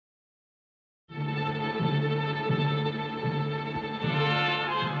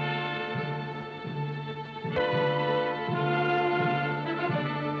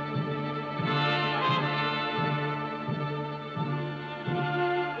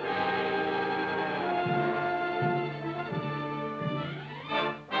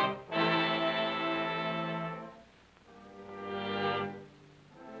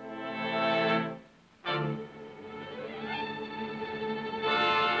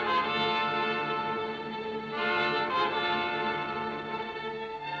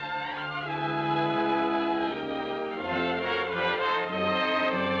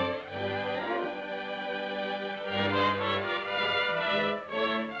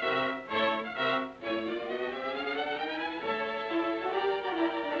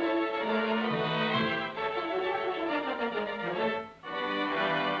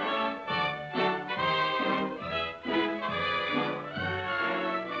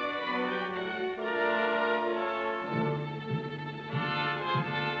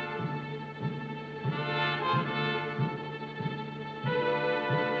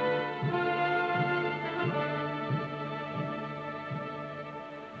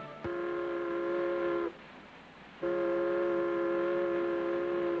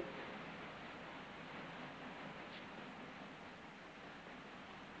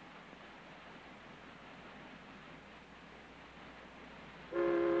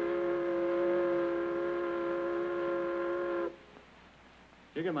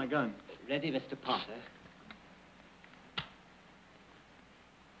Trigger, my gun. Ready, Mr. Potter.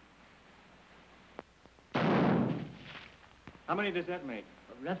 How many does that make?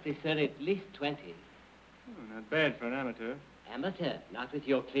 Roughly, sir, at least 20. Oh, not bad for an amateur. Amateur, not with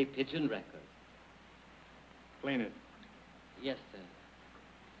your clay pigeon record. Clean it. Yes, sir.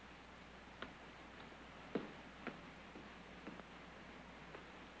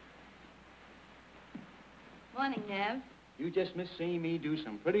 Morning, Nev. You just missed seeing me do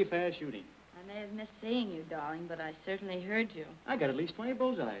some pretty fast shooting. I may have missed seeing you, darling, but I certainly heard you. I got at least 20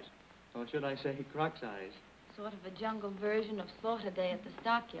 bullseyes. Or should I say croc's eyes? Sort of a jungle version of Slaughter Day at the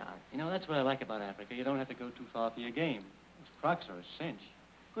stockyard. You know, that's what I like about Africa. You don't have to go too far for your game. Those crocs are a cinch.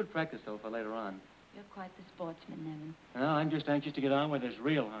 Good practice, though, for later on. You're quite the sportsman, Nevin. No, I'm just anxious to get on where there's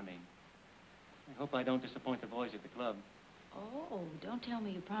real hunting. I hope I don't disappoint the boys at the club. Oh, don't tell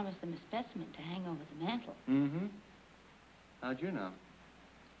me you promised them a specimen to hang over the mantel. Mm-hmm. How'd you know?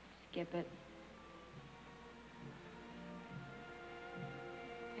 Skip it.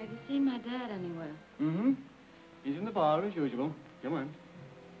 Have you seen my dad anywhere? Mm-hmm. He's in the bar as usual. Come on.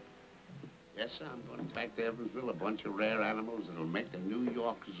 Yes, sir, I'm going back to Evansville, a bunch of rare animals that'll make the New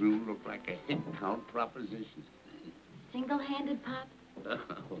York Zoo look like a hit count proposition. Single-handed, Pop?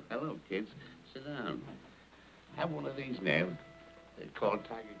 Oh, hello, kids. Sit down. Have one of these, Nev. They're called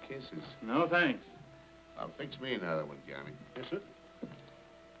Tiger Kisses. No, thanks. I'll fix me another one, Johnny. Yes, sir.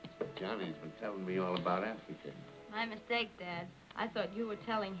 Johnny's been telling me all about Africa. My mistake, Dad. I thought you were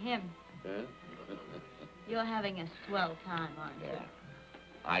telling him. Huh? You're having a swell time, aren't you? Yeah.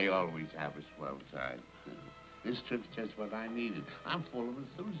 I always have a swell time. This trip's just what I needed. I'm full of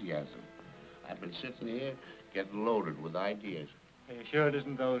enthusiasm. I've been sitting here getting loaded with ideas. Are you sure it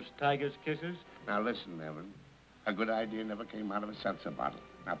isn't those tiger's kisses? Now listen, Evan. A good idea never came out of a seltzer bottle.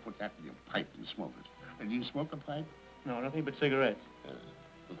 Now put that in your pipe and smoke it. Do you smoke a pipe? No, nothing but cigarettes.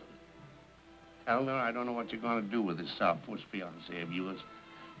 Eleanor, I don't know what you're going to do with this soft-puss fiancé of yours.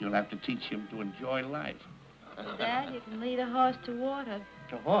 You'll have to teach him to enjoy life. Dad, you can lead a horse to water.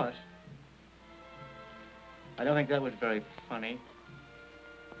 A horse? I don't think that was very funny.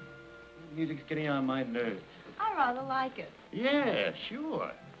 Music's getting on my nerves. I rather like it. Yeah,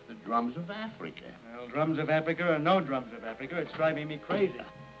 sure. The drums of Africa. Well, drums of Africa or no drums of Africa, it's driving me crazy.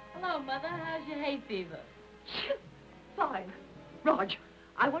 Hello, Mother. How's your hay fever? Fine. Rog,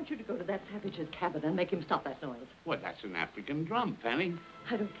 I want you to go to that savage's cabin and make him stop that noise. Well, that's an African drum, Penny.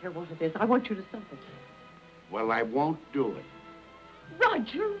 I don't care what it is. I want you to stop it. Well, I won't do it.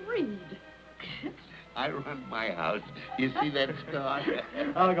 Roger Reed. I run my house. You see that scar?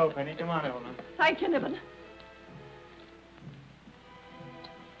 I'll go, Penny. Come on, Eleanor. Thank you, Niven.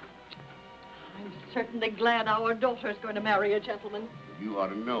 I'm certainly glad our daughter's going to marry a gentleman. You ought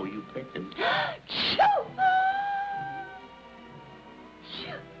to know. You picked him. Shoo!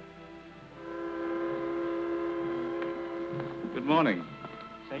 Good morning.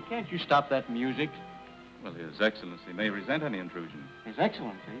 Say, can't you stop that music? Well, His Excellency may resent any intrusion. His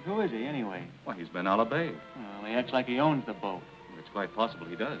Excellency? Who is he, anyway? Why, he's been a la Bay. Well, he acts like he owns the boat. It's quite possible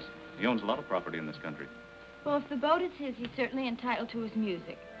he does. He owns a lot of property in this country. Well, if the boat is his, he's certainly entitled to his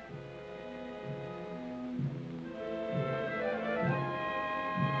music.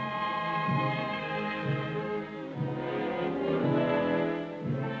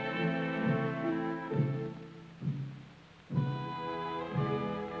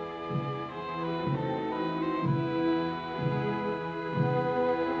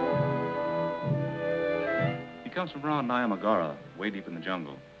 He comes from around Nyamagara, way deep in the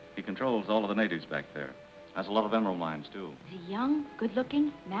jungle. He controls all of the natives back there. Has a lot of emerald mines, too. Is he young,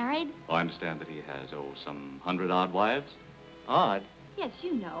 good-looking, married? Oh, I understand that he has, some 100-odd wives. Odd? Yes,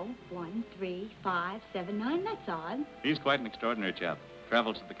 you know. 1, 3, 5, 7, 9. That's odd. He's quite an extraordinary chap.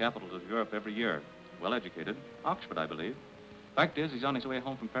 Travels to the capitals of Europe every year. Well-educated. Oxford, I believe. Fact is, he's on his way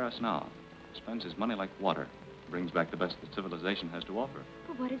home from Paris now. Spends his money like water. Brings back the best that civilization has to offer.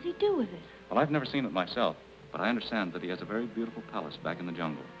 But what does he do with it? Well, I've never seen it myself, but I understand that he has a very beautiful palace back in the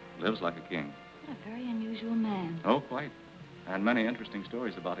jungle. Lives like a king. What a very unusual man. Oh, quite. And many interesting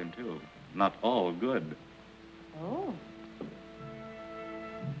stories about him, too. Not all good. Oh.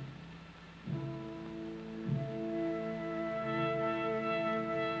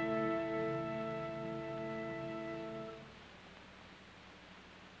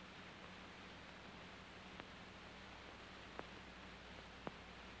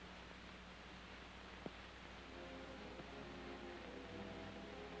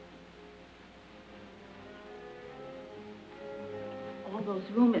 All those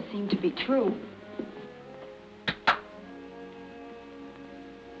rumors seem to be true.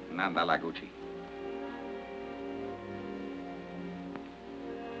 Nanda Laguchi.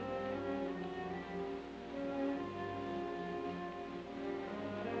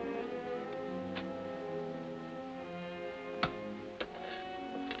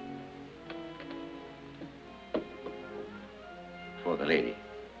 Oh, the lady.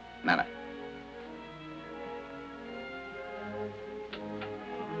 Nana.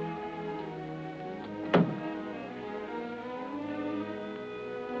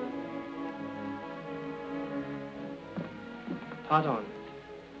 Pardon.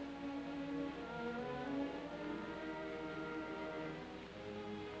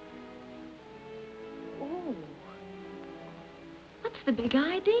 Oh. What's the big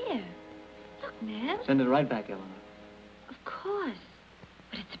idea? Look, Ned. Send it right back, Eleanor. Of course.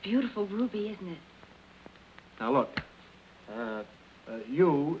 But it's a beautiful ruby, isn't it? Now, look.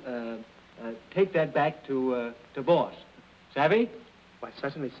 Take that back to boss. Savvy? Why,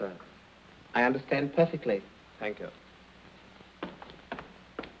 certainly, sir. I understand perfectly. Thank you.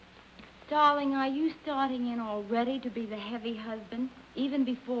 Darling, are you starting in already to be the heavy husband, even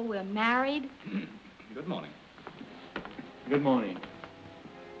before we're married? Good morning. Good morning.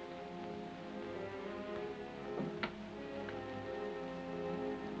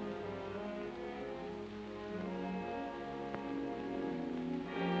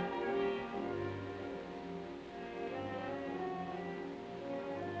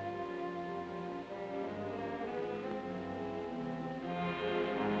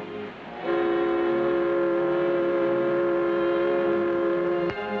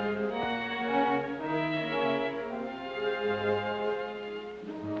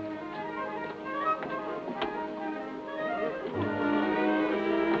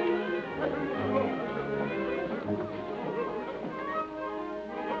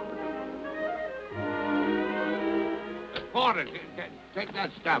 Porter, take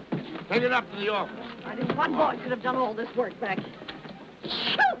that stuff. Take it up to the office. I didn't one boy could have done all this work back.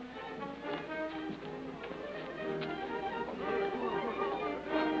 Shoot!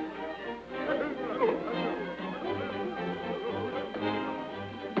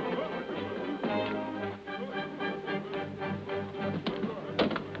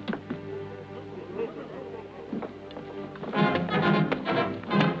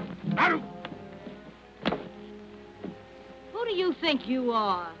 Who do you think you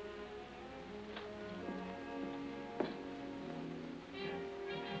are?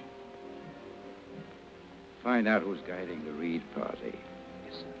 Find out who's guiding the Reed party.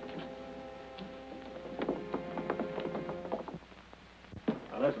 Yes, sir.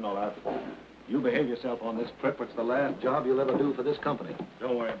 Now, listen, Olaf. You behave yourself on this trip. It's the last job you'll ever do for this company.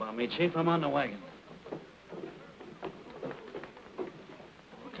 Don't worry about me, Chief. I'm on the wagon.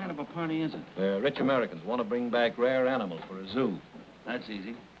 What kind of a party is it? Rich Americans want to bring back rare animals for a zoo. That's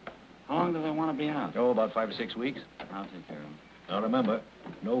easy. How long do they want to be out? Oh, about 5 or 6 weeks. I'll take care of them. Now, remember,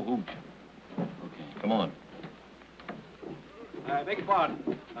 no hooch. Okay. Come on. Beg your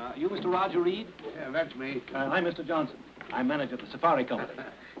pardon. You Mr. Roger Reed? Yeah, that's me. I'm Mr. Johnson. I'm manager of the safari company.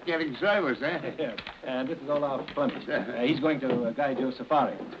 Getting service, eh? Yes. And this is Olaf Clemens. He's going to guide your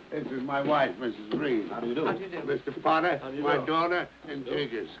safari. This is my wife, Mrs. Reed. How do you do? How do you do? Mr. Potter, How do you my do? daughter, and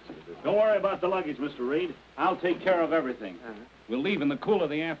Jiggers. Don't worry about the luggage, Mr. Reed. I'll take care of everything. We'll leave in the cool of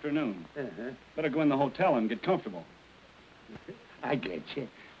the afternoon. Better go in the hotel and get comfortable. I get you.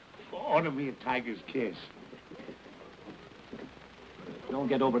 Order me a tiger's kiss. Don't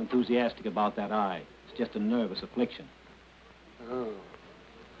get over-enthusiastic about that eye. It's just a nervous affliction. Oh,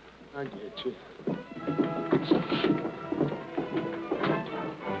 I get you.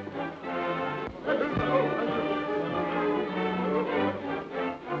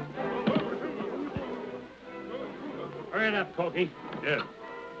 Hurry it up, Corky. Yes.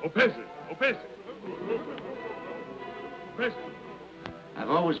 Opesa. I've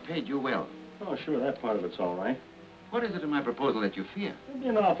always paid you well. Oh, sure, that part of it's all right. What is it in my proposal that you fear? It'd be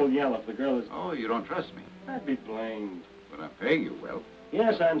an awful yell if the girl is... Oh, you don't trust me. I'd be blamed. But I'm paying you well.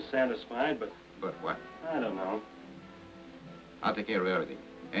 Yes, I'm satisfied, but But what? I don't know. I'll take care of everything.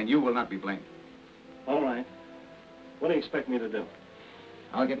 And you will not be blamed. All right. What do you expect me to do?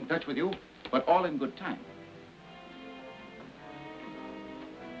 I'll get in touch with you, but all in good time.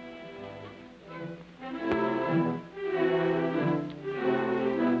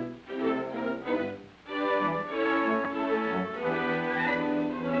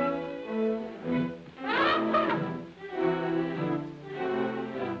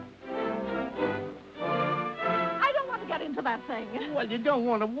 That thing. Well, you don't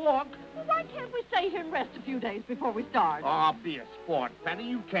want to walk. Well, why can't we stay here and rest a few days before we start? Oh, be a sport, Penny.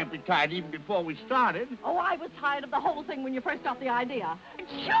 You can't be tired even before we started. Oh, I was tired of the whole thing when you first got the idea.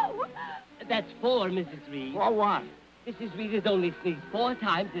 Shoo! That's 4, Mrs. Reed. For what? Mrs. Reed has only sneezed 4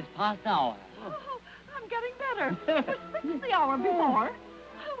 times this past hour. Oh, I'm getting better. This is the hour before.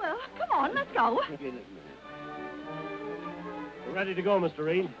 Oh, well, come on, let's go. We're ready to go, Mr.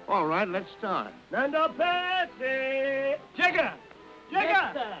 Reed. All right, let's start. Stand up, Patsy! Jigger!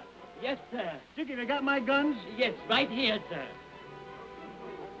 Yes, sir. Yes, sir. Dickie, they got my guns? Yes, right here, sir.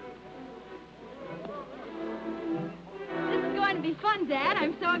 This is going to be fun, Dad.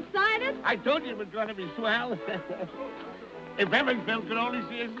 I'm so excited. I told you it was going to be swell. If Evansville could only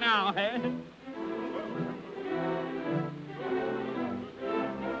see us now, eh?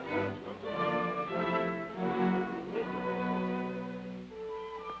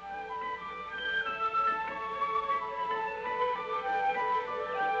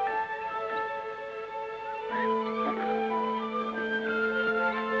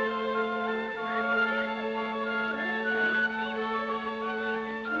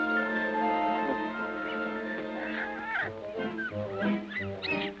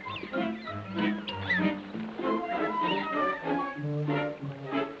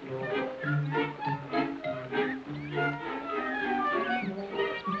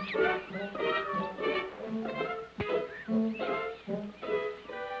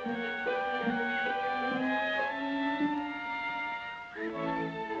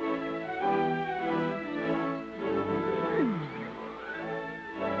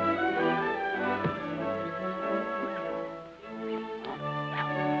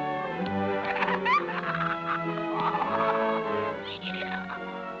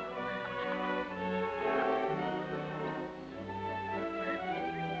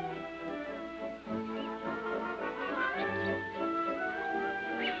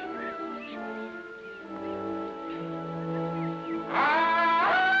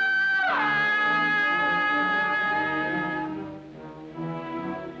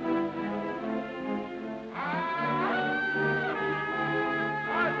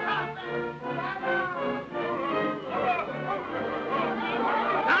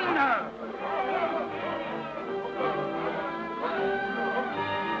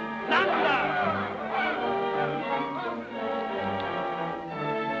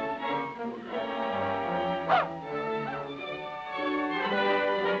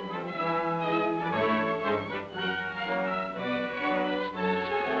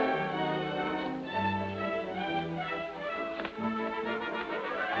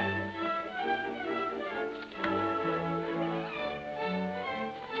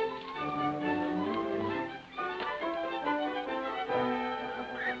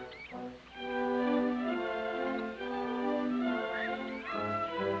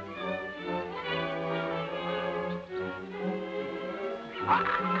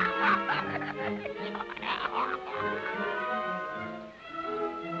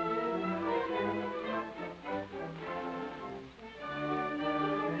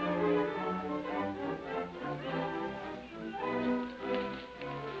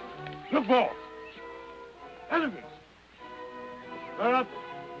 Look, ball. Elephants. Right up.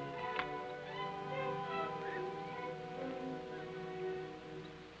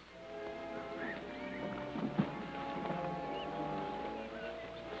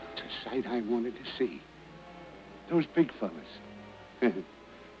 It's a sight I wanted to see. Those big fellas.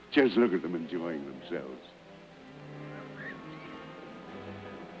 Just look at them enjoying themselves.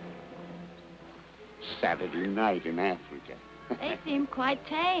 Saturday night in Africa. They seem quite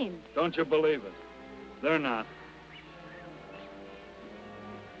tame. Don't you believe it? They're not.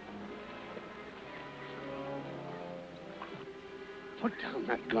 Put down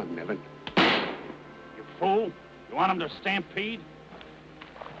that gun, Evan. You fool. You want them to stampede?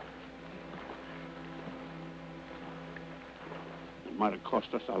 It might have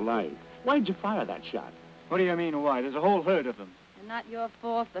cost us our lives. Why'd you fire that shot? What do you mean, why? There's a whole herd of them. And not your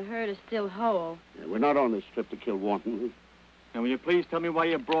fault the herd is still whole. Yeah, we're not on this trip to kill wantonly. Now, will you please tell me why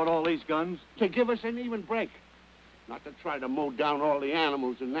you brought all these guns? To give us an even break. Not to try to mow down all the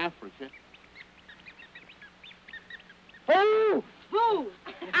animals in Africa. Oh! Boo!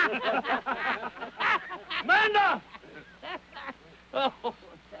 Amanda! Oh.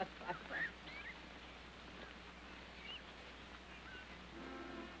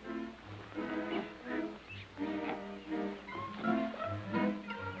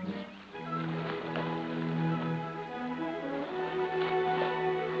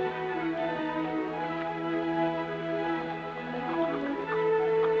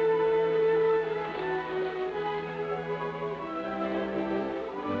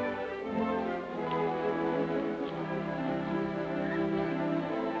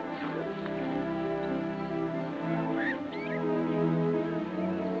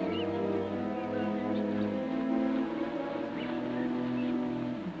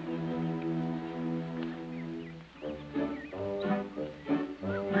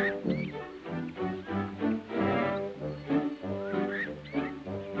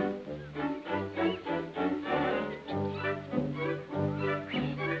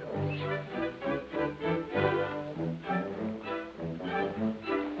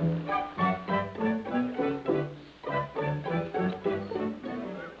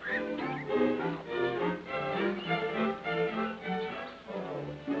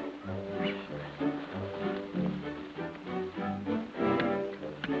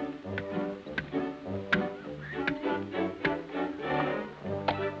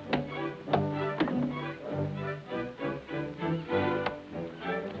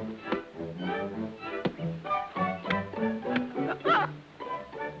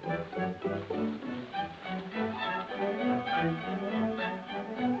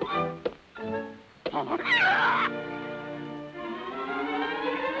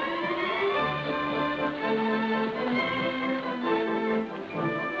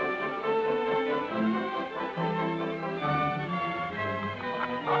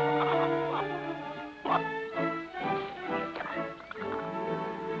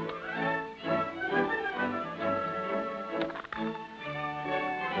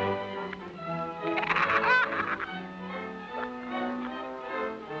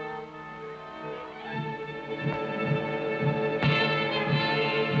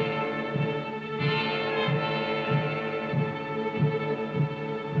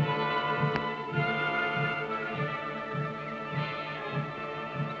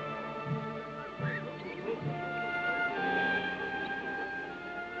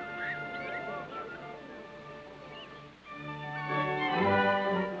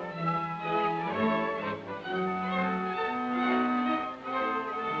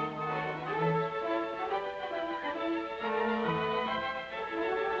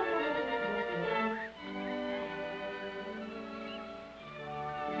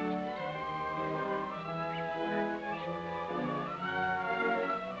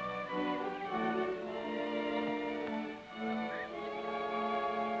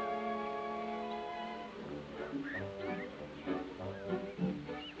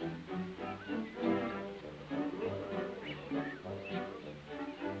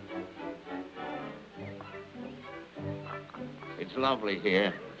 It's lovely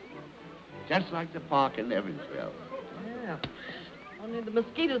here. Just like the park in Evansville. Yeah. Only the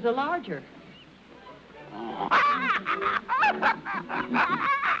mosquitoes are larger.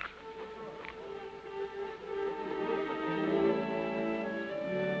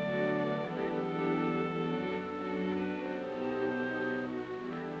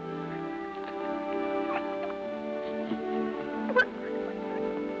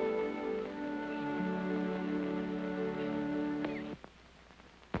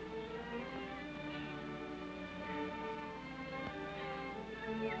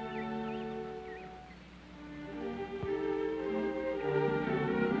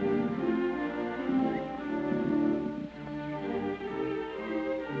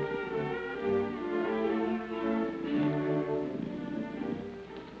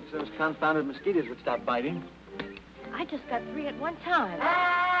 Those confounded mosquitoes would stop biting. I just got 3 at one time. But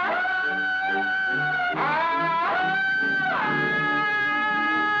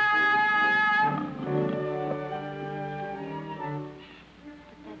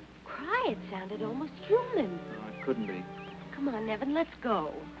that cry, it sounded almost human. Oh, it couldn't be. Come on, Nevin, let's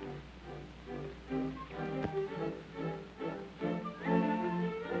go.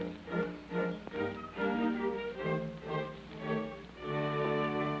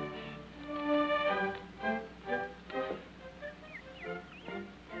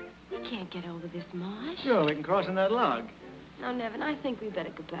 Get over this marsh. Sure, we can cross on that log. Now, Nevin, I think we better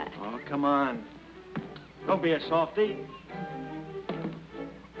go back. Oh, come on. Don't be a softy.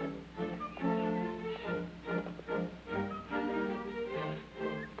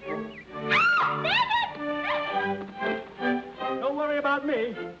 Don't worry about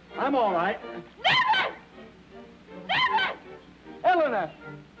me. I'm all right. Nevin! Nevin! Eleanor,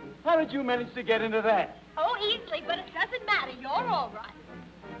 how did you manage to get into that? Oh, easily, but it doesn't matter. You're all right.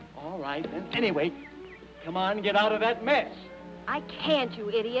 All right, then. Anyway, come on, get out of that mess. I can't, you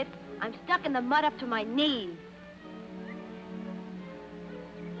idiot. I'm stuck in the mud up to my knees.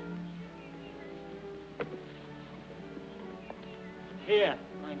 Here,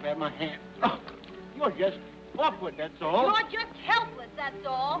 I grab my hand. Oh, you're just awkward, that's all. You're just helpless, that's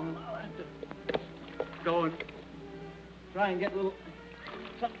all. I'll have to go and try and get a little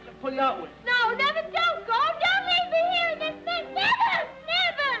something to pull you out with. No, Nevin, don't go. Don't leave me here in this mess. Nevin!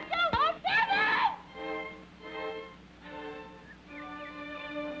 Nevin! Don't go, Nevin!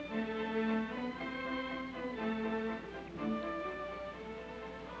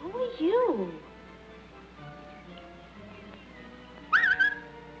 Who are you?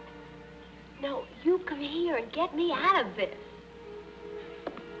 No, you come here and get me out of this.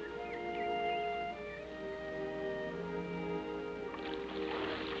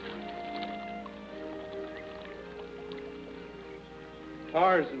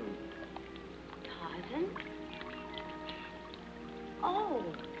 Tarzan. Tarzan? Oh,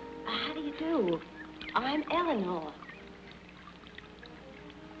 how do you do? I'm Eleanor.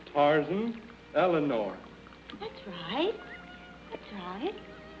 Tarzan, Eleanor. That's right. That's right.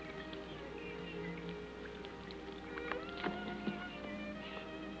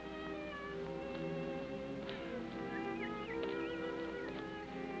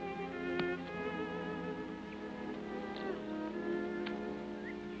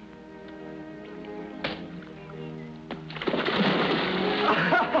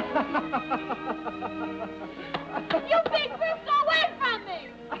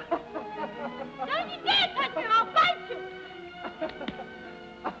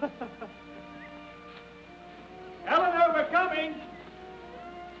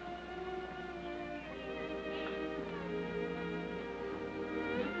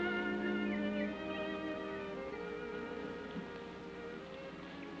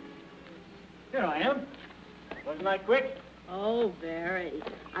 Here I am. Wasn't I quick? Oh, very.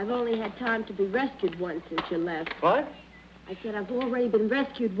 I've only had time to be rescued once since you left. What? I said I've already been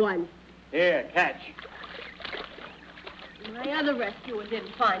rescued once. Here, catch. My other rescuer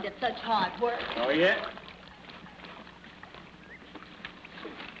didn't find it such hard work. Oh, yeah?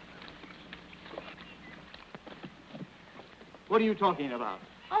 What are you talking about?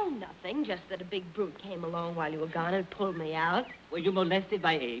 Oh, nothing. Just that a big brute came along while you were gone and pulled me out. Were you molested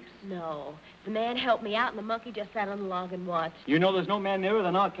by apes? No. The man helped me out, and the monkey just sat on the log and watched. You know there's no man nearer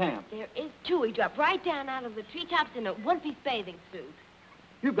than our camp. There is, too. He dropped right down out of the treetops in a one-piece bathing suit.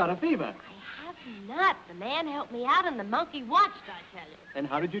 You've got a fever. I have not. The man helped me out, and the monkey watched, I tell you. Then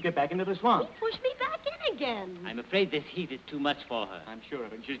how did you get back into the swamp? He pushed me back in again. I'm afraid this heat is too much for her. I'm sure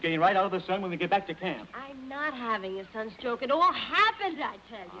of it. She's getting right out of the sun when we get back to camp. I'm not having a sunstroke. It all happened, I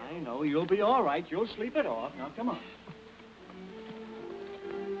tell you. I know. You'll be all right. You'll sleep it off. Now, come on.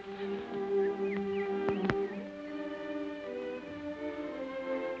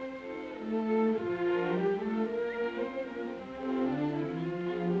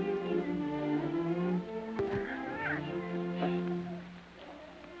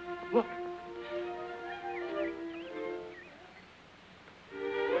 Look.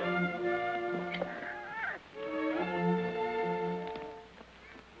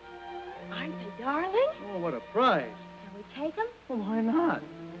 Aren't they darling? Oh, what a prize. Shall we take them? Well, why not?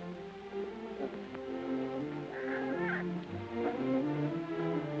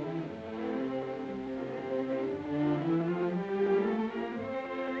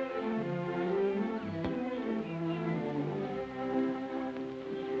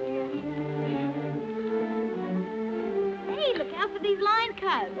 Hey, look out for these line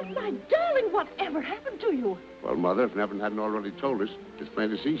cuts. My darling, whatever happened to you? Well, Mother, if Nevin hadn't already told us, it's plain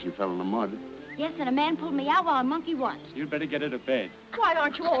to see she fell in the mud. Yes, and a man pulled me out while a monkey watched. You'd better get her to bed. Why,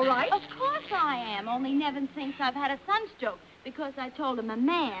 aren't you all right? Of course I am, only Nevin thinks I've had a sunstroke because I told him a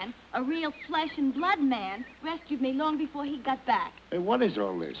man, a real flesh and blood man, rescued me long before he got back. Hey, what is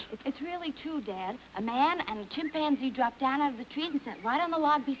all this? It's really true, Dad. A man and a chimpanzee dropped down out of the trees and sat right on the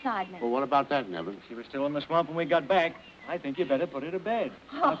log beside me. Well, what about that, Nevin? She was still in the swamp when we got back. I think you better put her to bed.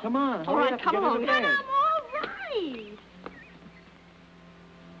 Now, come on. All Hurry right, up and come get her along. to But bed. I'm all right.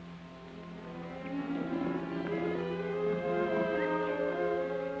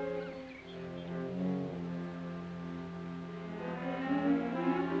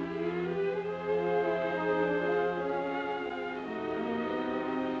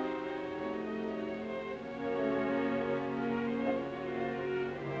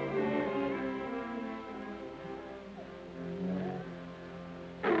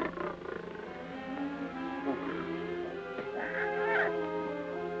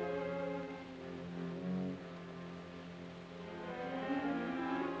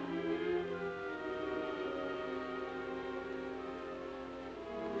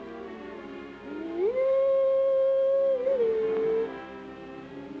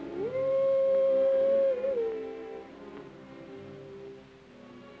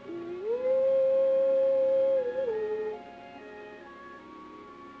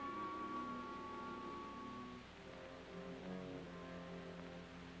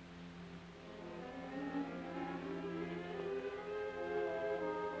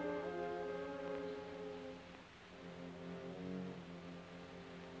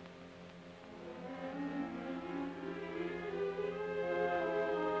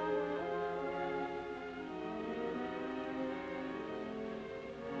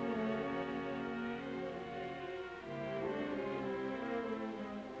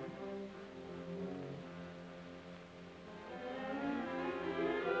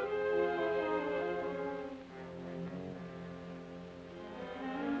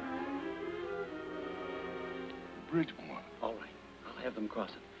 Bridge, Moana. All right. I'll have them cross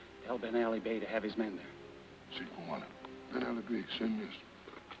it. Tell Ben Ali Bey to have his men there. See, Moana. Ben Ali Bey, send this.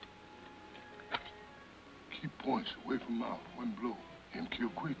 Keep points away from mouth. One blow. Him kill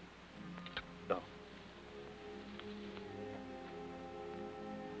quick. Go.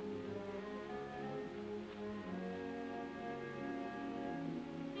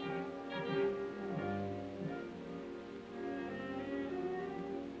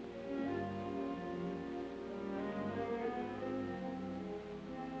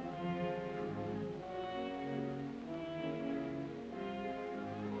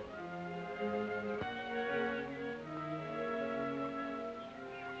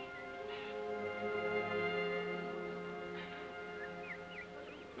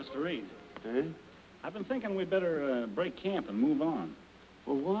 Mr. Reed. Eh? I've been thinking we'd better break camp and move on.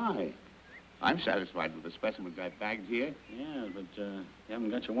 Well, why? I'm satisfied with the specimens I bagged here. Yeah, but you haven't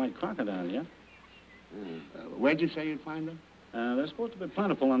got your white crocodile yet. Where'd you say you'd find them? They're supposed to be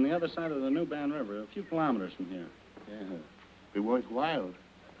plentiful on the other side of the New Van River, a few kilometers from here. Yeah. Be worthwhile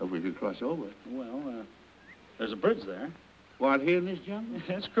if we could cross over. Well, there's a bridge there. What, here in this jungle?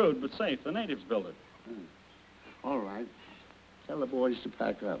 It's crude, but safe. The natives built it. All right. Tell the boys to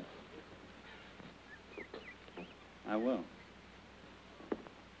pack up. I will.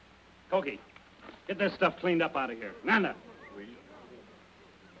 Koki, get this stuff cleaned up out of here. Nanda.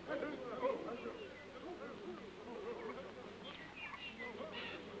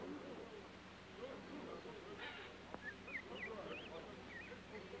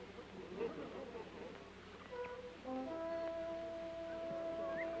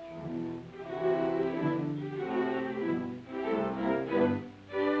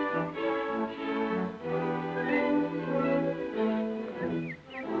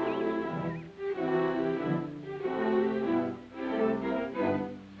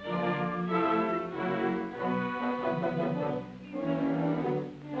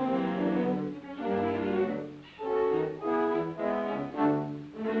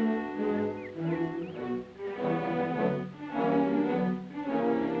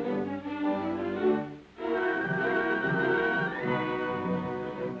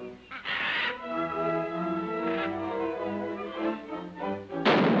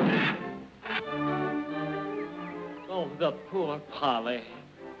 The poor Polly.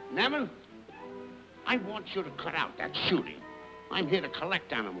 Neville, I want you to cut out that shooting. I'm here to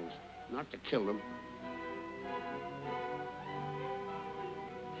collect animals, not to kill them.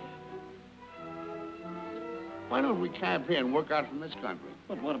 Why don't we camp here and work out from this country?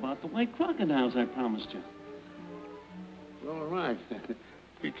 But what about the white crocodiles I promised you? All right.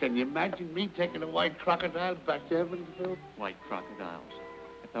 Can you imagine me taking a white crocodile back to Evansville? White crocodiles.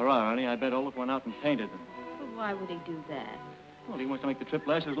 If there are any, I bet Olaf went out and painted them. But why would he do that? Well, he wants to make the trip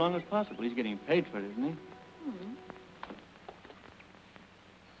last as long as possible. He's getting paid for it, isn't he?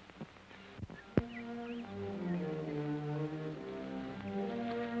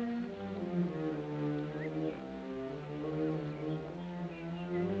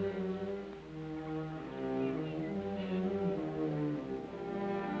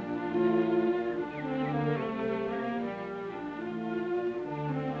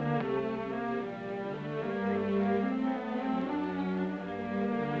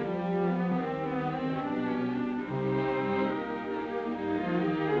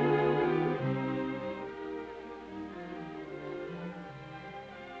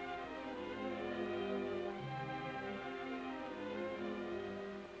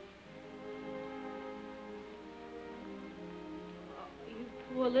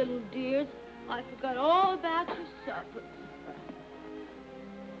 Poor little dears. I forgot all about your supper.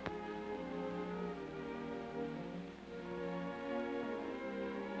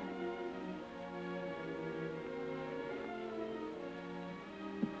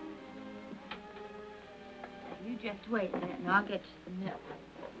 You just wait a minute and I'll get you some milk.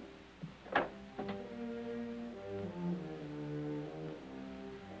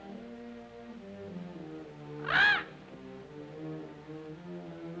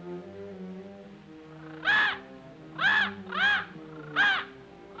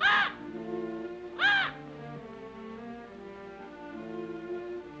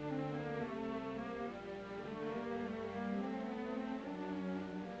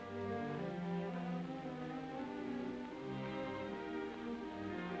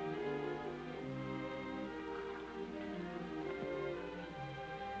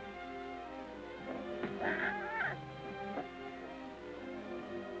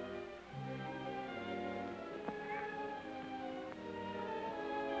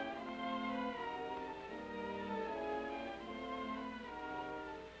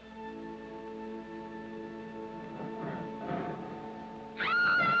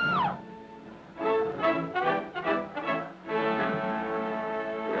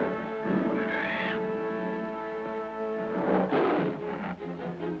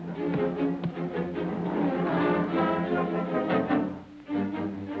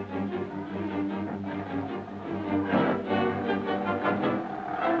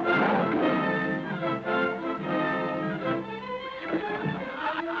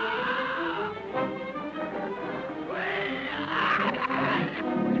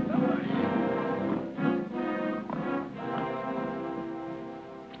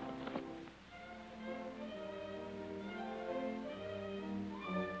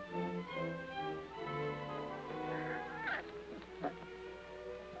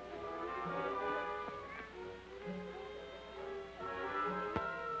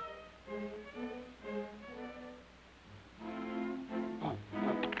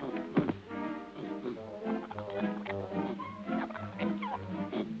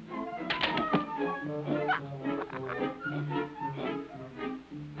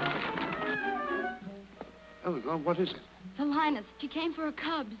 Well, what is it? The lioness. She came for her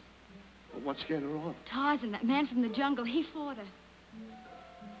cubs. Well, what scared her off? Tarzan, that man from the jungle, he fought her.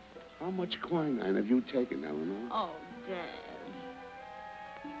 How much quinine have you taken, Eleanor? Oh, Dad.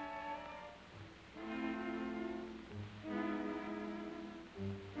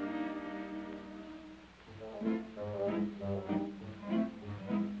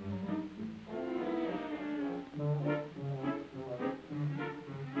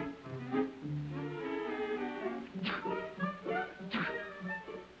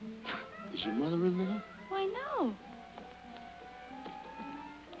 Is your mother in there? Why, no.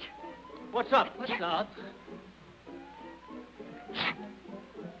 What's up? What's up?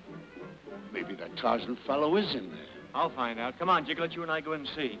 Maybe that Tarzan fellow is in there. I'll find out. Come on, Jiggle, let you and I go in and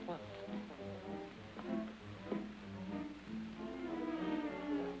see.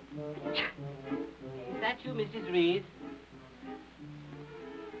 Is that you, Mrs. Reed?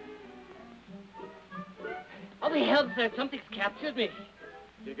 Oh, the hell, sir. Something's captured me.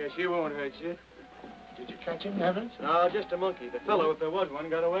 Jiggle, she won't hurt you. Did you catch him, Evans? No, just a monkey. The fellow, if there was one,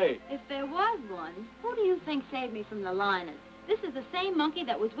 got away. If there was one, who do you think saved me from the lioness? This is the same monkey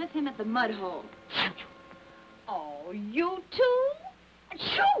that was with him at the mud hole. Oh, you too?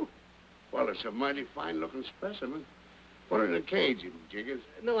 Shoo! Well, it's a mighty fine-looking specimen. Put it in a cage, you Jiggers.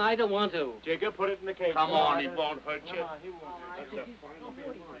 No, I don't want to. Jiggle, put it in the cage. Come on, he won't hurt you. Come on, he won't hurt you. Don't be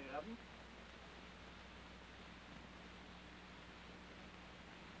afraid of him.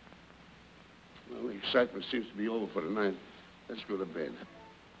 Well, the excitement seems to be over for tonight. Let's go to bed.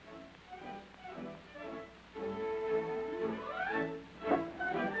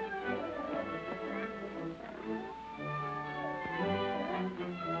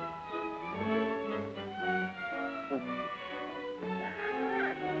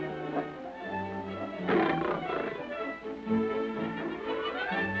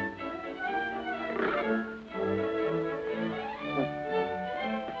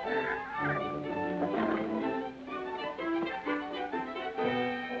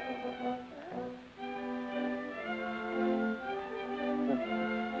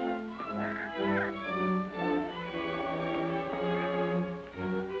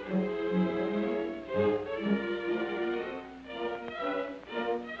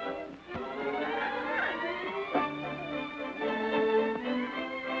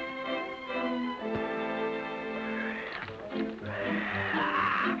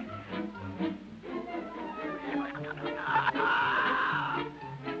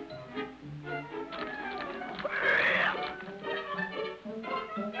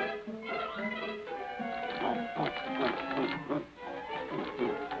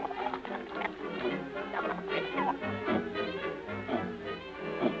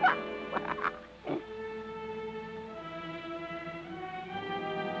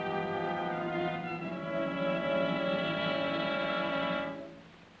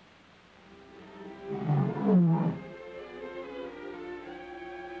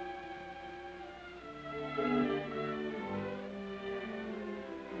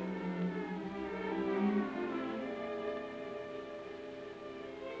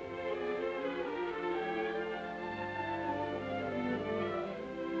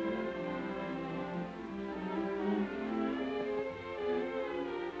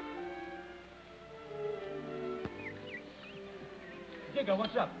 Jiggle,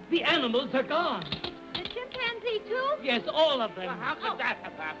 what's up? The animals are gone. The chimpanzee, too? Yes, all of them. Well, how could that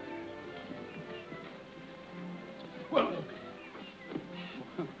have happened? Well,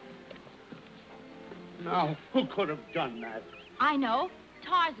 now, who could have done that? I know.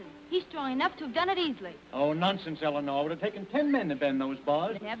 Tarzan. He's strong enough to have done it easily. Oh, nonsense, Eleanor. It would have taken 10 men to bend those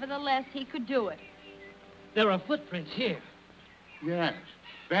bars. Nevertheless, he could do it. There are footprints here. Yes,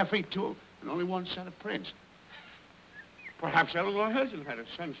 bare feet, too, and only one set of prints. Perhaps Eleanor hasn't had a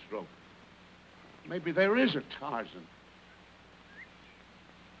sunstroke. Maybe there is a Tarzan.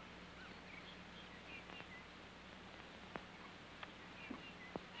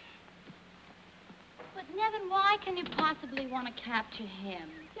 But, Nevin, why can you possibly want to capture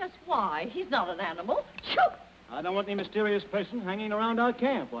him? Just why? He's not an animal. Shoo! I don't want any mysterious person hanging around our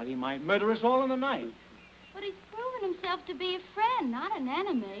camp. Why, he might murder us all in the night. But he's proven himself to be a friend, not an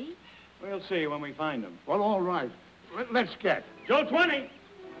enemy. We'll see when we find him. Well, all right. Let's get. Joe 20!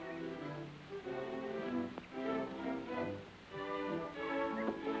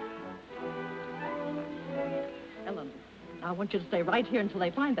 Ellen, I want you to stay right here until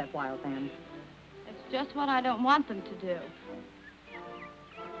they find that wild man. It's just what I don't want them to do.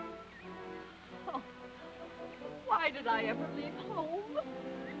 Oh, why did I ever leave home?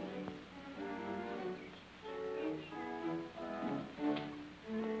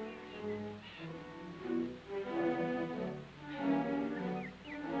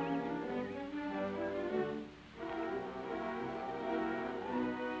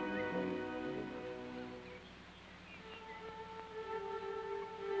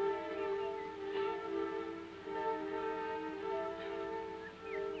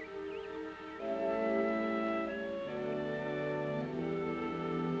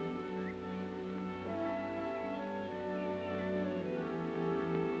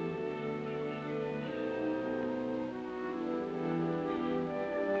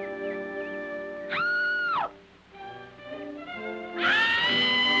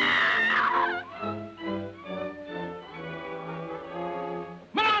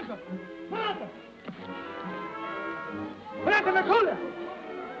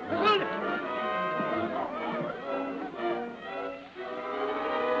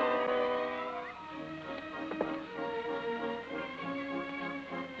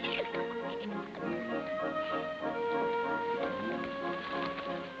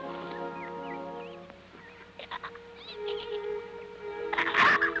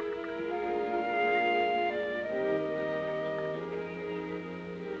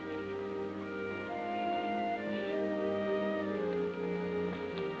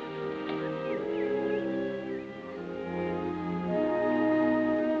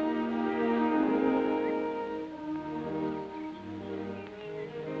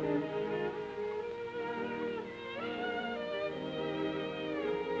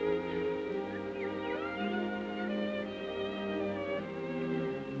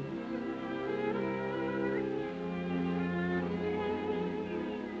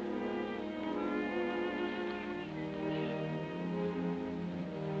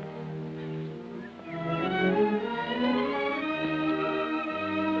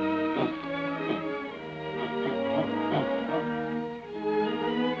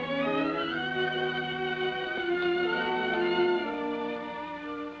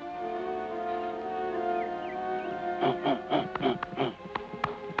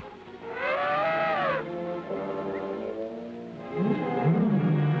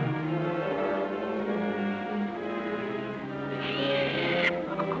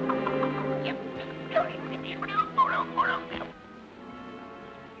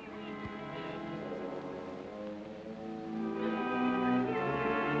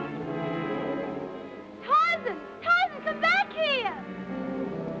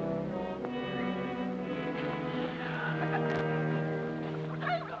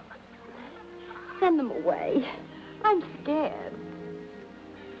 Send them away. I'm scared.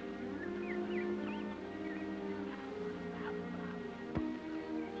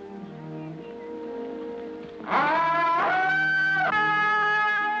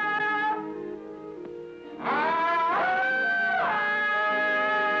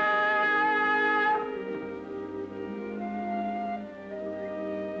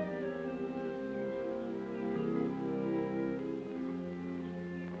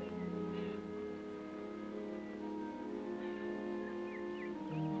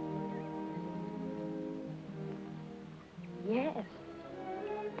 Yes.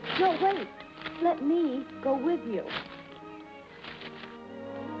 No, wait. Let me go with you.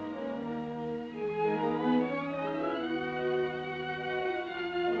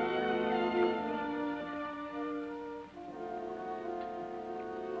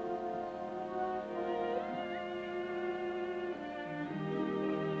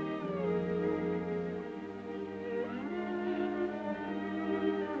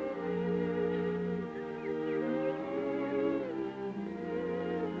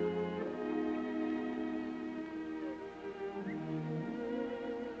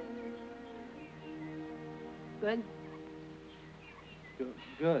 Good?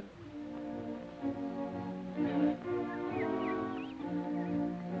 Good.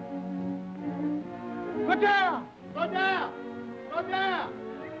 Go down! Go down! Go down!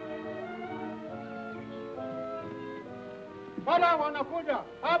 Wala wanakuja!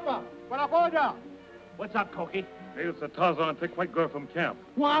 Hapa! Wanakuja! What's up, Cokie? Hey, it's the Tarzan thick white girl from camp.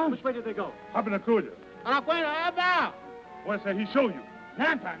 What? Which way did they go? Hop in the cruiser. Anakwenda hapa! What said he show you?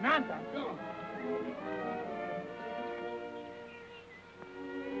 Nanta, Nanta!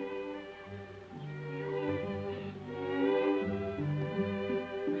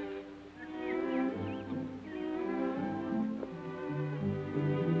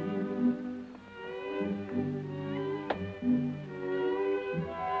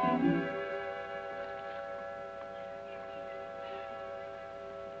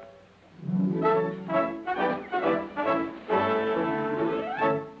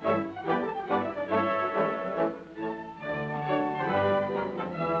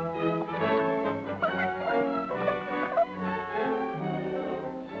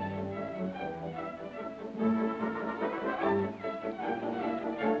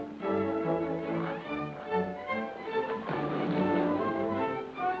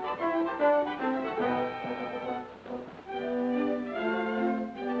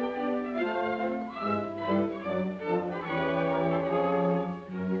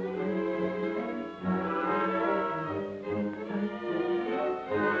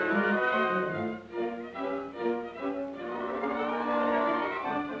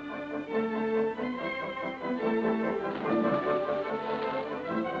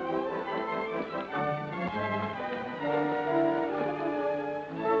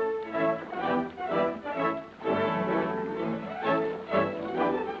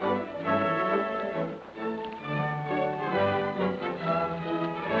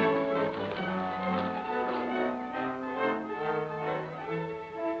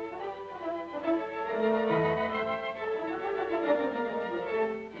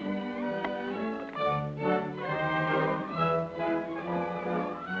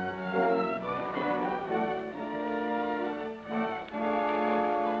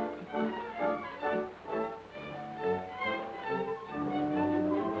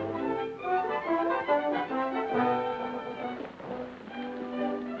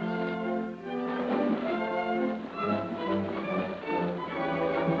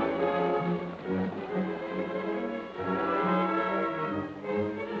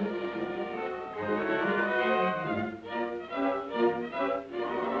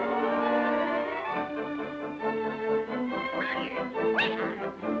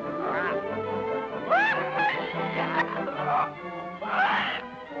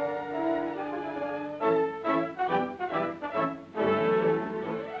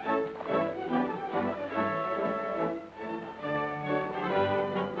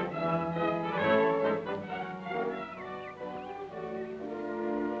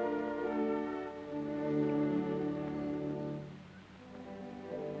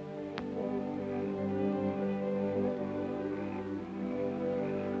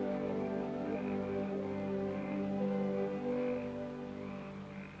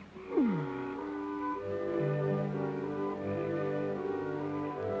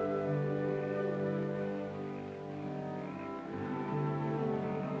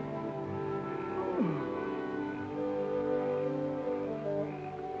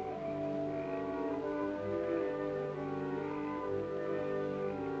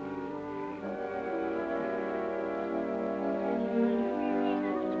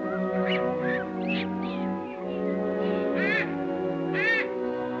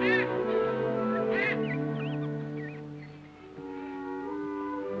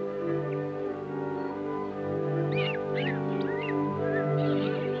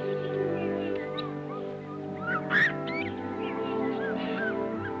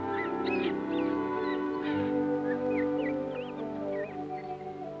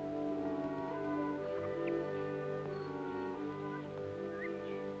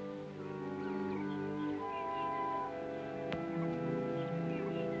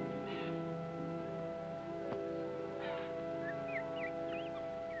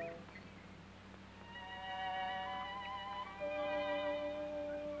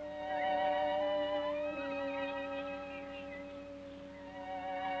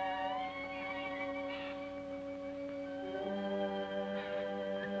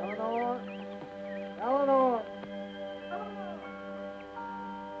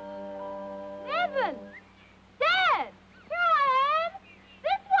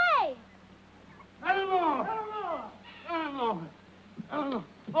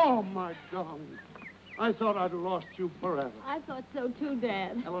 Oh, my darling. I thought I'd lost you forever. I thought so too,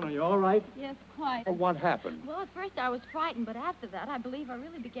 Dad. Eleanor, you all right? Yes, quite. Oh, what happened? Well, at first I was frightened, but after that, I believe I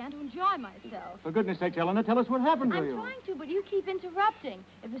really began to enjoy myself. For goodness sakes, Eleanor, tell us what happened to I'm you. trying to, but you keep interrupting.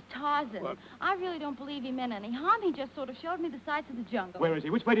 It was Tarzan. What? I really don't believe he meant any harm. He just sort of showed me the sights of the jungle. Where is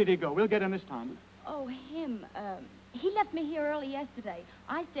he? Which way did he go? We'll get him this time. Oh, him. He left me here early yesterday.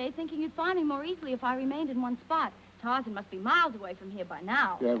 I stayed thinking you'd find me more easily if I remained in one spot. Tarzan must be miles away from here by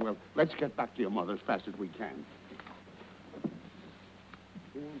now. Yeah, well, let's get back to your mother as fast as we can.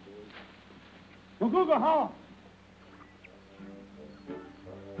 Hugo Holm!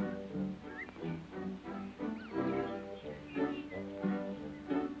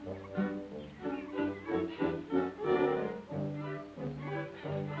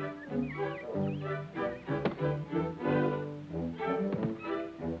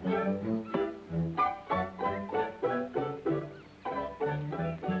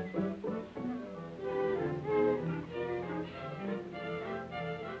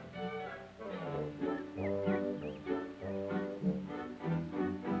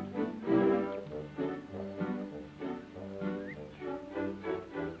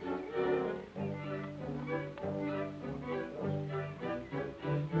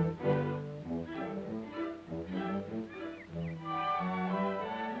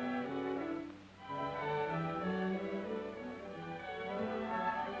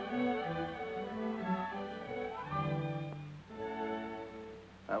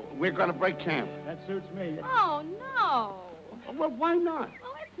 We're going to break camp. That suits me. Oh, no. Well, why not?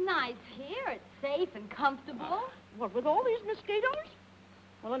 Oh, it's nice here. It's safe and comfortable. What, with all these mosquitoes?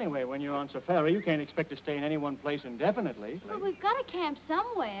 Well, anyway, when you're on safari, you can't expect to stay in any one place indefinitely. Well, we've got to camp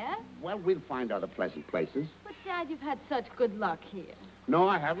somewhere. Well, we'll find other pleasant places. But, Dad, you've had such good luck here. No,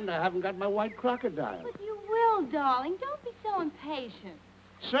 I haven't. I haven't got my white crocodile. But you will, darling. Don't be so impatient.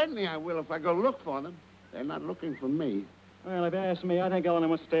 Certainly I will if I go look for them. They're not looking for me. Well, if you ask me, I think Eleanor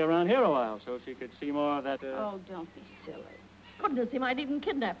must stay around here a while so she could see more of that, Oh, don't be silly. Goodness, he might even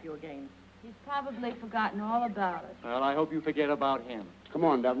kidnap you again. He's probably forgotten all about it. Well, I hope you forget about him. Come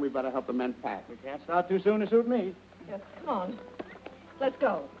on, Devin. We better help the men pack. We can't start too soon to suit me. Yes, come on. Let's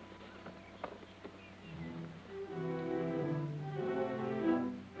go.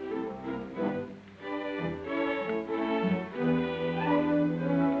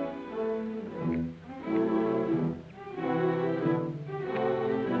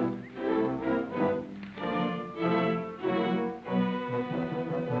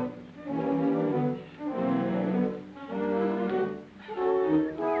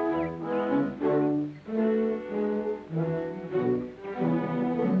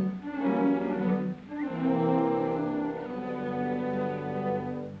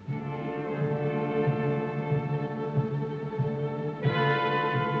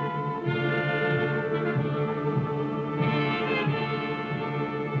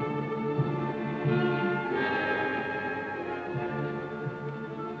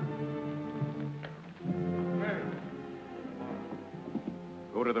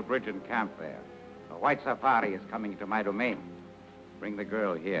 Go to the bridge and camp there. A white safari is coming to my domain. Bring the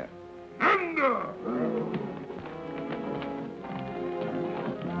girl here. Thunder!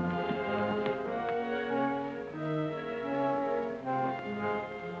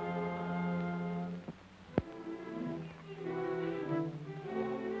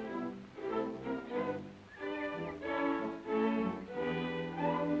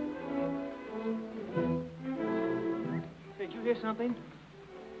 Did you hear something?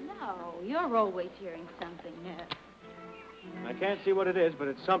 No, you're always hearing something, Ned. I can't see what it is, but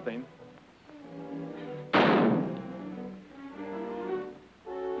it's something.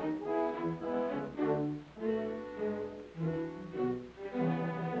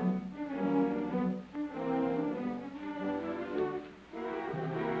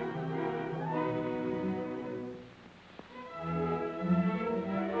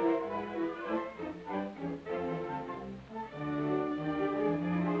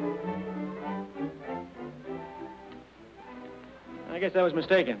 I guess I was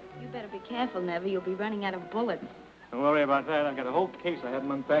mistaken. You better be careful, Never. You'll be running out of bullets. Don't worry about that. I've got a whole case I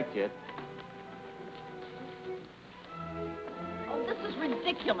haven't unpacked yet. Oh, this is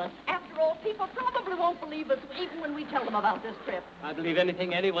ridiculous. After all, people probably won't believe us even when we tell them about this trip. I believe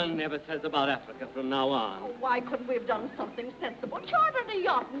anything anyone ever says about Africa from now on. Oh, why couldn't we have done something sensible? Chartered a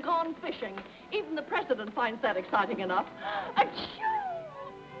yacht and gone fishing. Even the president finds that exciting enough. Achoo!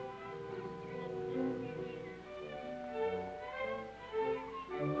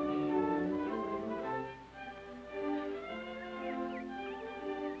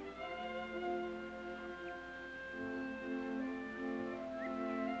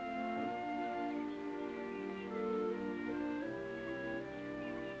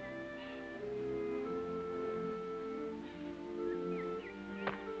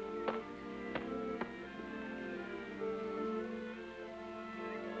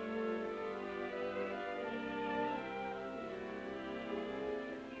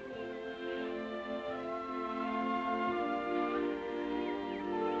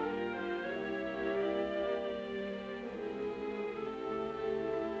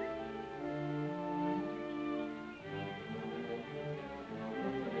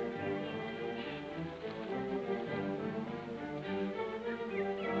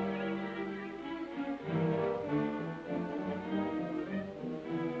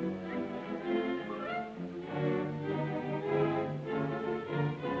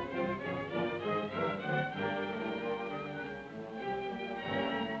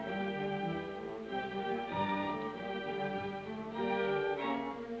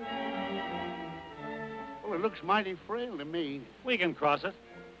 it looks mighty frail to me. We can cross it.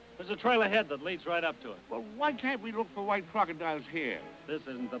 There's a trail ahead that leads right up to it. Well, why can't we look for white crocodiles here? This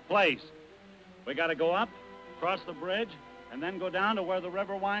isn't the place. We got to go up, cross the bridge, and then go down to where the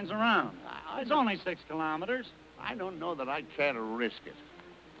river winds around. It's only 6 kilometers. I don't know that I'd care to risk it.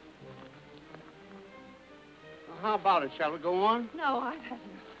 Well, how about it? Shall we go on? No, I've had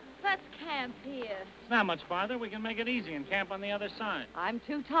enough. Let's camp here. It's not much farther. We can make it easy and camp on the other side. I'm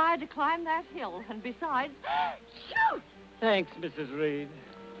too tired to climb that hill, and besides... Shoot! Thanks, Mrs. Reed.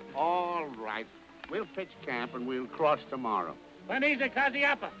 All right. We'll pitch camp and we'll cross tomorrow. Panisa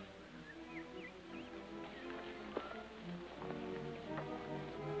Kaziapa.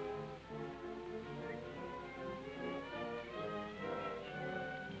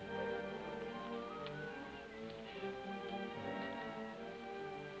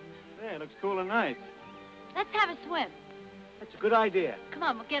 Hey, it looks cool and nice. Let's have a swim. That's a good idea. Come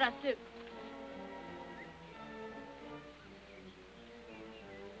on, we'll get our suits.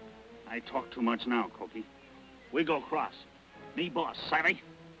 I talk too much now, Cokie. We go cross. Me boss, savvy?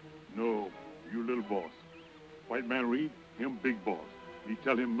 No, you little boss. White man Reed, him big boss. Me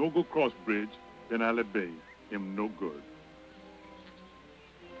tell him no go cross bridge, then I'll obey. Him no good.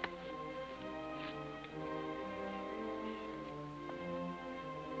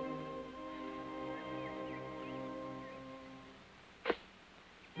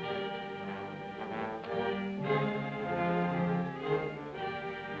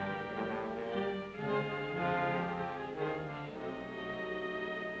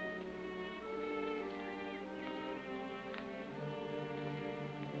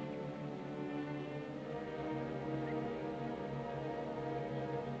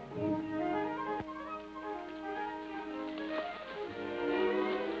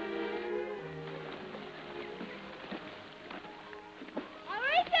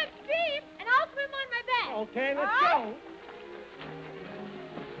 Okay, let's go.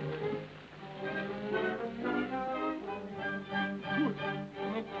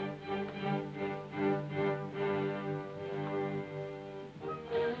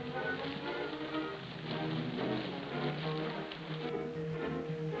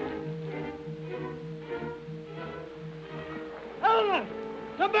 Eleanor!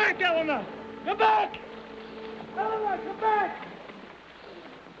 Come back, Eleanor! Come back! Eleanor, come back!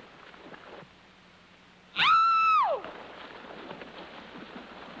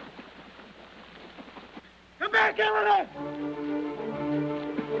 Come back, Eleanor!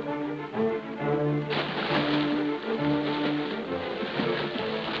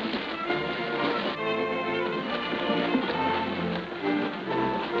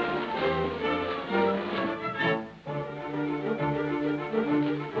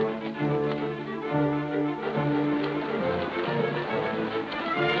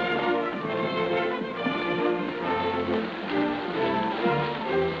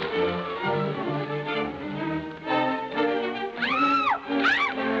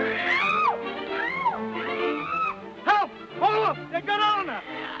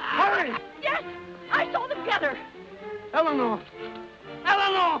 Eleanor!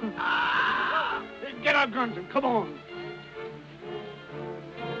 Eleanor! Get our guns and come on.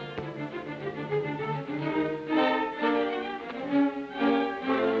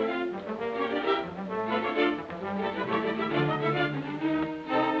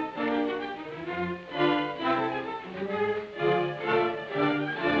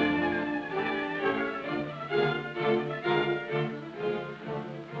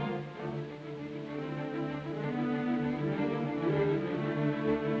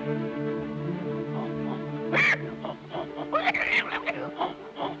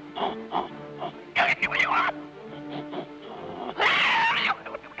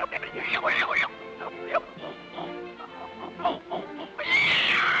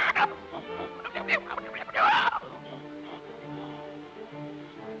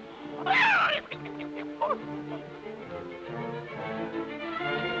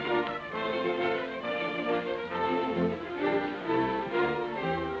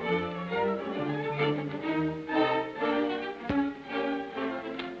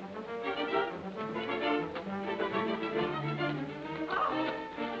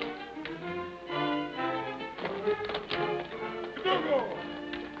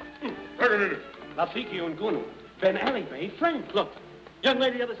 Rafiki and Gunu. Ben Ali, mate. Friend. Look, young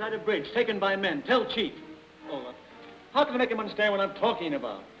lady other side of bridge, taken by men. Tell chief. Oh, how can I make him understand what I'm talking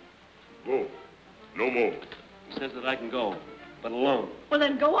about? Go. No more. He says that I can go, but alone. Well,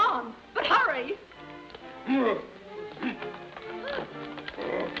 then go on. But hurry.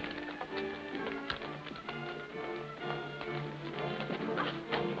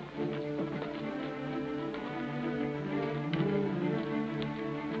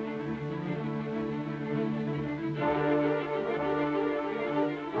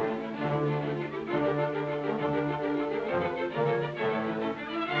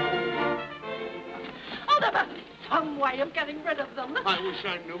 way of getting rid of them. I wish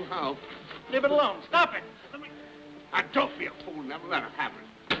I knew how. Leave it alone. Stop it. Now, don't be a fool. Never let her have it.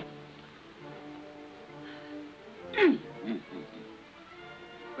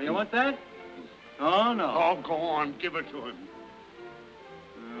 Well, you want that? Oh, no. Oh, go on. Give it to him.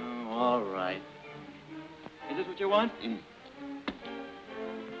 Oh, all right. Is this what you want?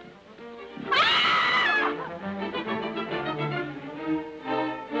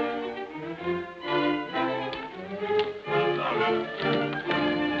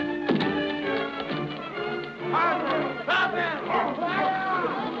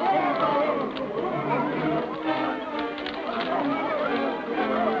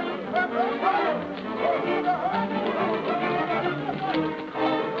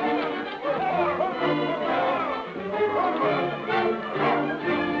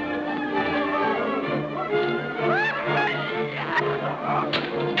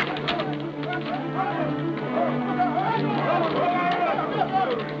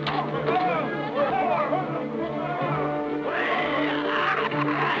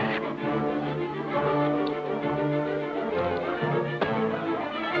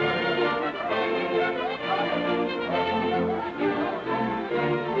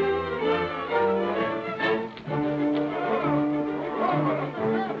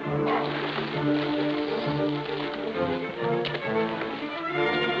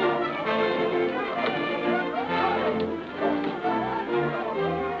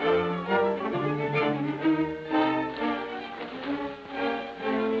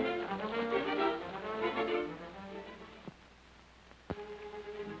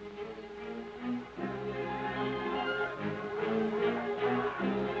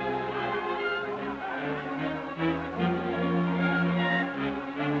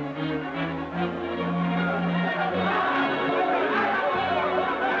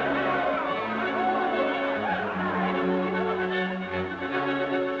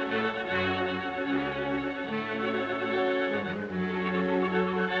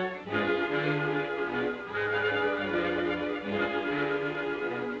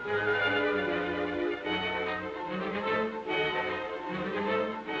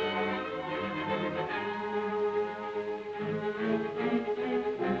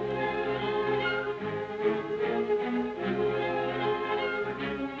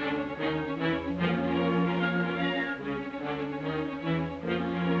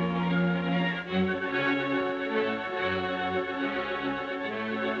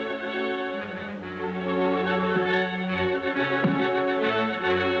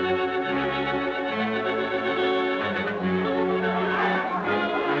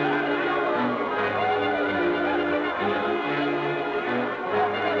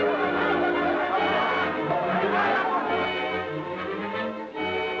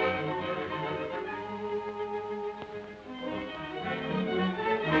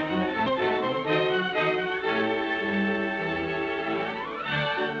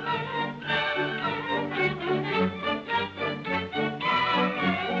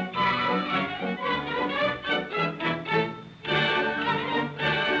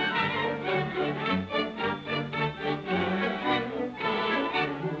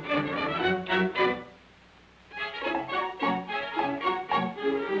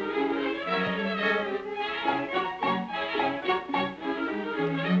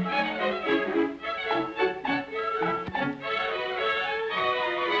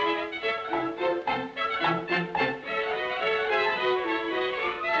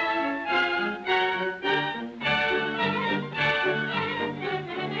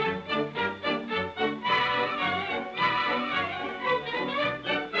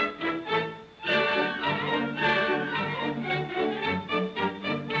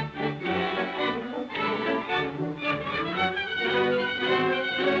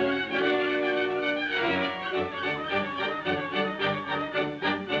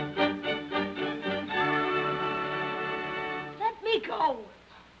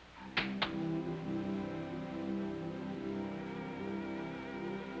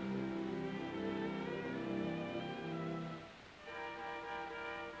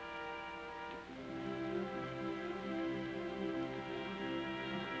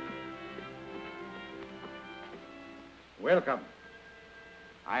 Welcome.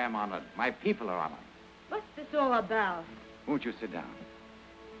 I am honored. My people are honored. What's this all about? Won't you sit down?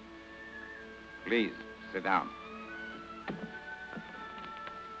 Please, sit down.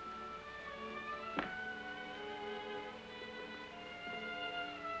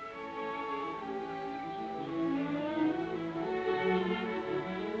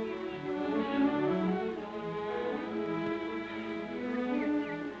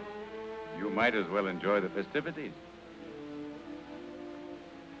 You might as well enjoy the festivities.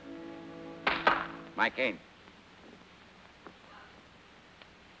 My cane.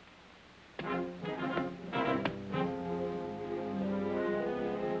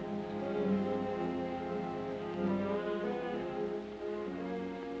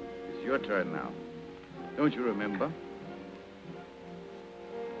 It's your turn now. Don't you remember?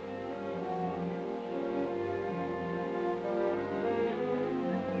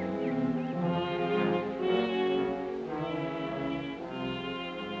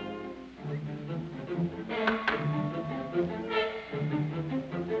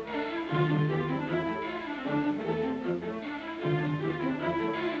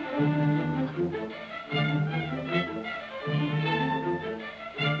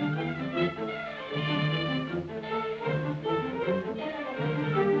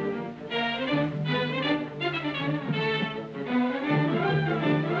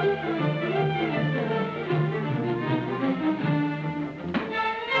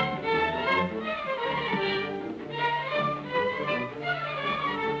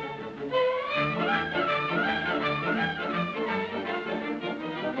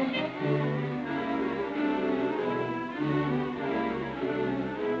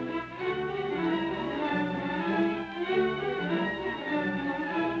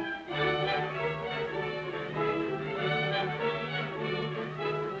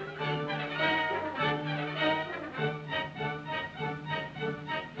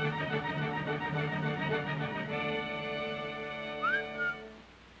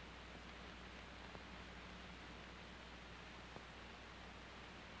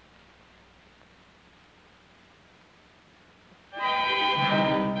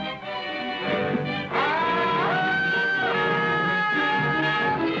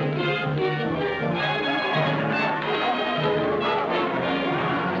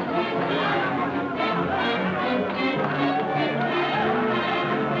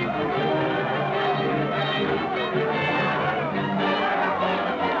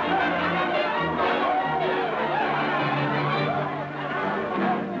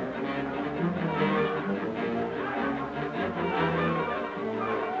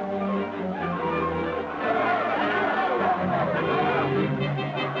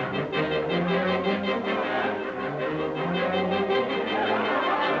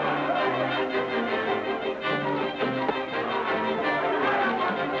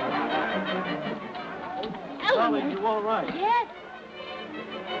 Darling, you all right? Yes.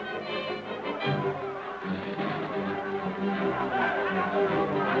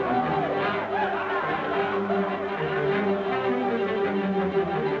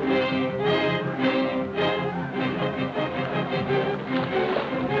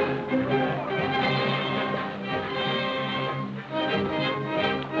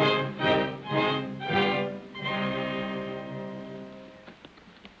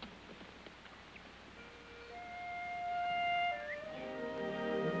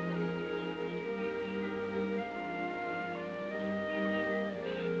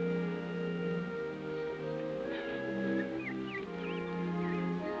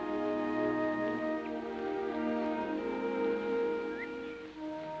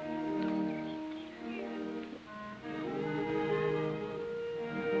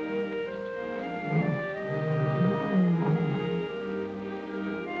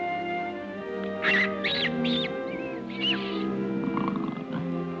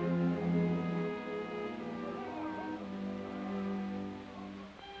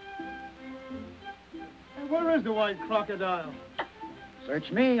 Where is the white crocodile? Search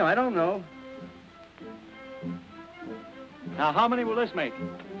me, I don't know. Now, how many will this make?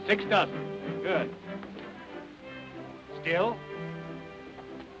 6 dozen. Good. Still?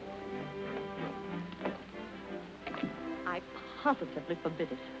 I positively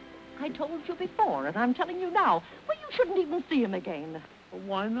forbid it. I told you before, and I'm telling you now. Well, you shouldn't even see him again. Well,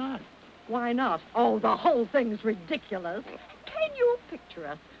 why not? Why not? Oh, the whole thing's ridiculous. Can you picture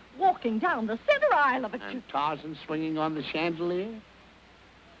us walking down the center aisle of a... And Tarzan swinging on the chandelier?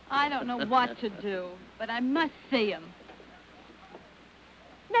 I don't know what to do, but I must see him.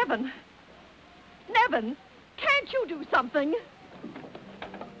 Nevin! Nevin! Can't you do something?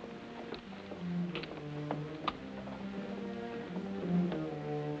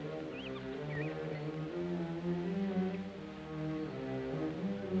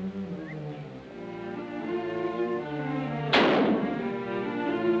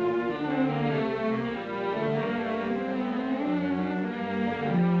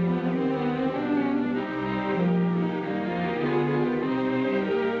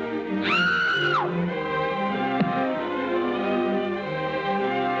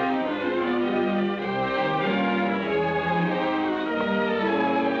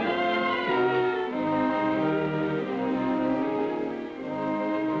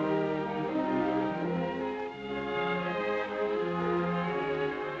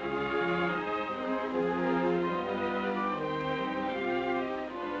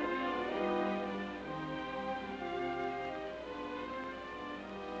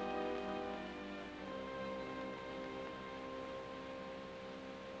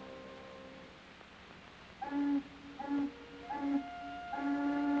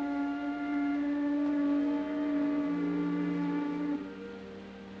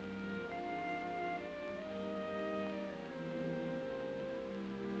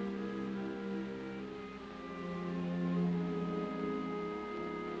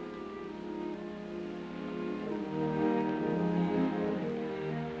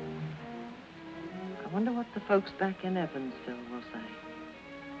 wonder what the folks back in Evansville will say.